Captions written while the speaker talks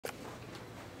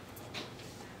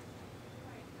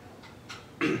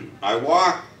I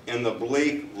walk in the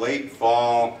bleak late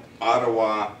fall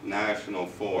Ottawa National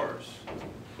Forest,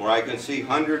 where I can see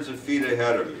hundreds of feet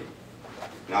ahead of me,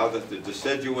 now that the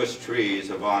deciduous trees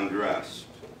have undressed.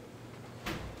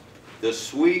 The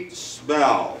sweet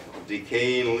smell of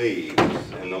decaying leaves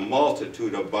and the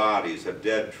multitude of bodies of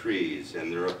dead trees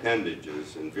and their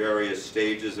appendages in various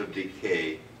stages of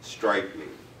decay strike me.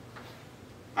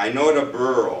 I note a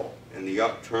burrow in the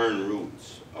upturned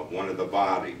roots of one of the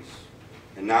bodies,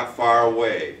 and not far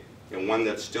away, in one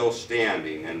that's still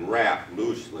standing and wrapped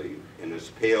loosely in its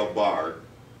pale bark,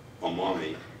 a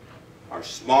mummy, are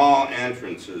small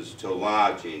entrances to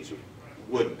lodgings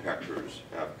woodpeckers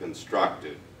have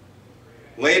constructed.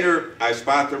 Later, I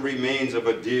spot the remains of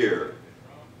a deer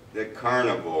that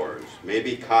carnivores,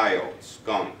 maybe coyotes,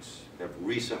 skunks, have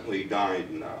recently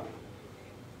dined on.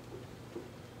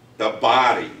 The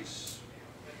bodies,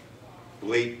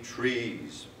 bleak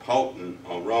trees, potent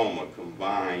aroma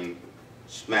combined,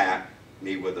 smack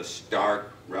me with a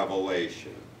stark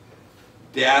revelation.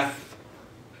 Death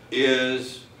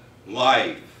is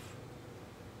life.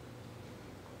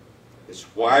 It's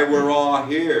why we're all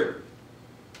here,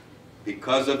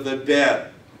 because of the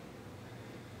dead.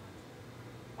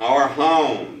 Our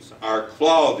homes, our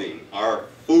clothing, our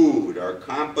food, our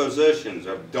compositions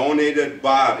of donated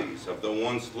bodies of the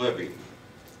once living.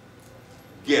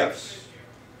 Gifts.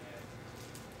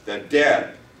 The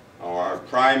dead are our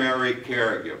primary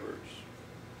caregivers.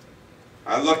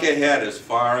 I look ahead as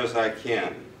far as I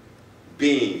can,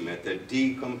 beam at the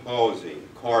decomposing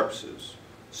corpses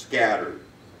scattered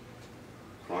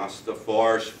across the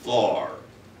forest floor,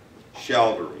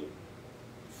 sheltering,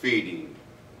 feeding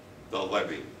the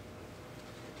living.